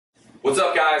What's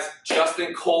up, guys?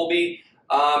 Justin, Colby.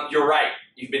 You're right.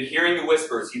 You've been hearing the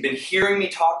whispers. You've been hearing me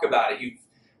talk about it. You've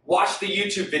watched the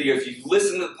YouTube videos. You've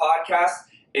listened to the podcast,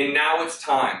 and now it's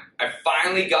time. I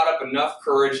finally got up enough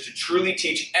courage to truly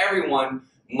teach everyone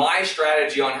my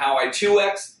strategy on how I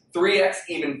 2x, 3x,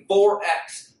 even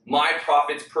 4x my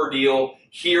profits per deal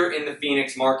here in the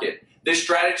Phoenix market. This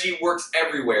strategy works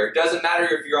everywhere. It doesn't matter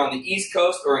if you're on the East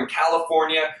Coast or in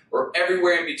California or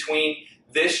everywhere in between,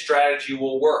 this strategy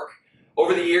will work.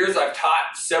 Over the years, I've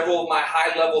taught several of my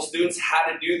high-level students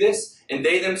how to do this, and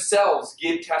they themselves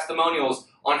give testimonials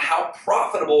on how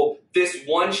profitable this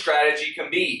one strategy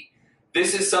can be.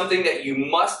 This is something that you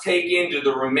must take into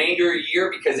the remainder of the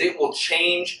year because it will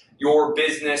change your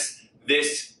business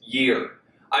this year.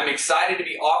 I'm excited to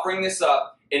be offering this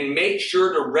up, and make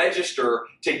sure to register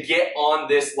to get on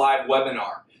this live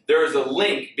webinar. There is a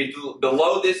link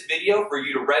below this video for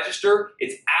you to register.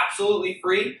 It's absolutely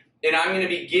free, and I'm going to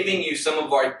be giving you some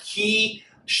of our key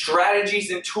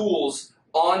strategies and tools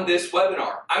on this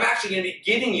webinar. I'm actually going to be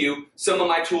giving you some of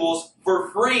my tools for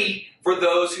free for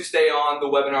those who stay on the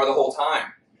webinar the whole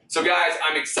time. So guys,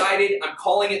 I'm excited. I'm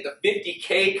calling it the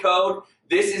 50K code.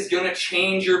 This is going to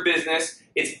change your business.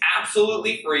 It's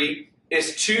absolutely free.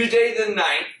 It's Tuesday the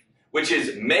 9th, which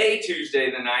is May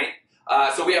Tuesday the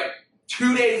 9th. So we have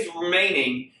 2 days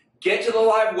remaining. Get to the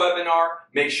live webinar.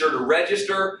 Make sure to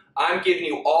register. I'm giving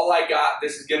you all I got.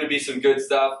 This is going to be some good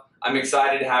stuff. I'm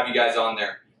excited to have you guys on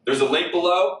there. There's a link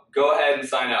below. Go ahead and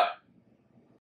sign up.